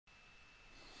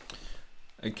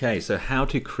Okay, so how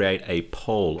to create a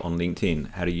poll on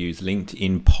LinkedIn, how to use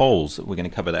LinkedIn polls. We're going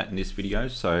to cover that in this video.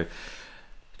 So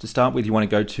to start with, you want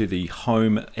to go to the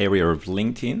home area of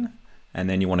LinkedIn, and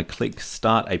then you want to click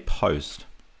start a post.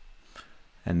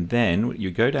 And then you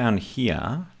go down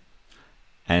here,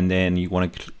 and then you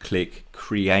want to click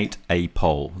create a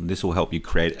poll. This will help you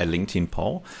create a LinkedIn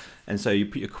poll. And so you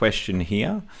put your question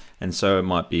here, and so it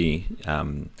might be,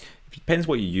 it depends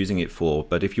what you're using it for,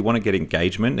 but if you want to get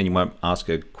engagement, then you might ask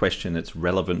a question that's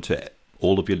relevant to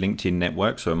all of your LinkedIn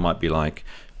network. So it might be like,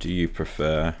 do you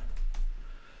prefer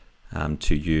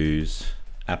to use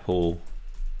Apple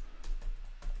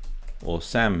or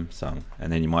Samsung?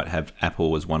 And then you might have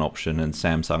Apple as one option and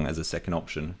Samsung as a second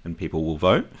option, and people will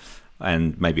vote.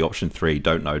 And maybe option 3,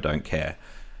 don't know, don't care.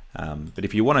 But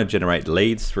if you want to generate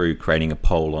leads through creating a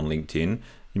poll on LinkedIn,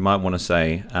 you might want to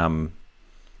say,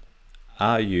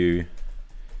 are you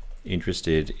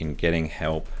interested in getting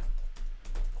help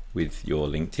with your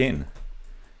LinkedIn?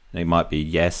 And it might be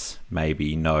yes,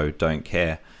 maybe, no, don't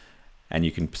care. And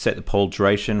you can set the poll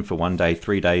duration for 1 day,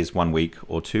 3 days, 1 week,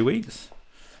 or 2 weeks.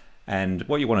 And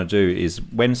what you want to do is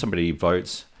when somebody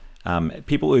votes,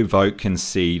 people who vote can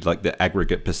see like the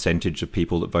aggregate percentage of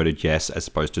people that voted yes as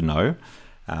opposed to no.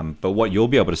 But what you'll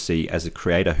be able to see as a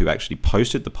creator who actually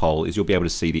posted the poll is you'll be able to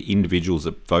see the individuals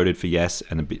that voted for yes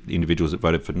and the individuals that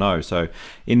voted for no. So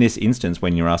in this instance,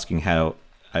 when you're asking how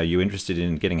are you interested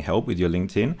in getting help with your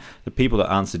LinkedIn, the people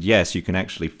that answered yes, you can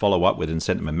actually follow up with and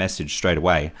send them a message straight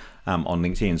away on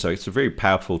LinkedIn. So it's a very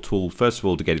powerful tool, first of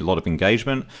all, to get a lot of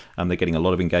engagement. They're getting a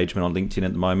lot of engagement on LinkedIn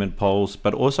at the moment, polls,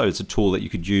 but also it's a tool that you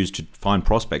could use to find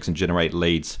prospects and generate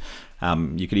leads.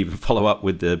 You could even follow up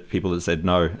with the people that said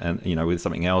no, and with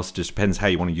something else. Just depends how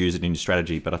you want to use it in your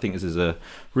strategy. But I think this is a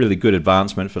really good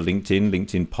advancement for LinkedIn.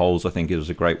 LinkedIn polls, I think, is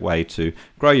a great way to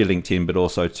grow your LinkedIn, but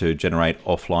also to generate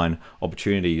offline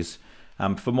opportunities.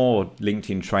 For more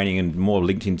LinkedIn training and more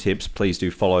LinkedIn tips, please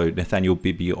do follow Nathaniel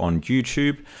Bibby on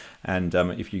YouTube. And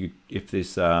if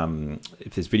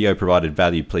this video provided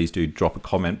value, please do drop a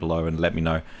comment below and let me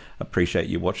know. Appreciate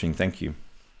you watching. Thank you.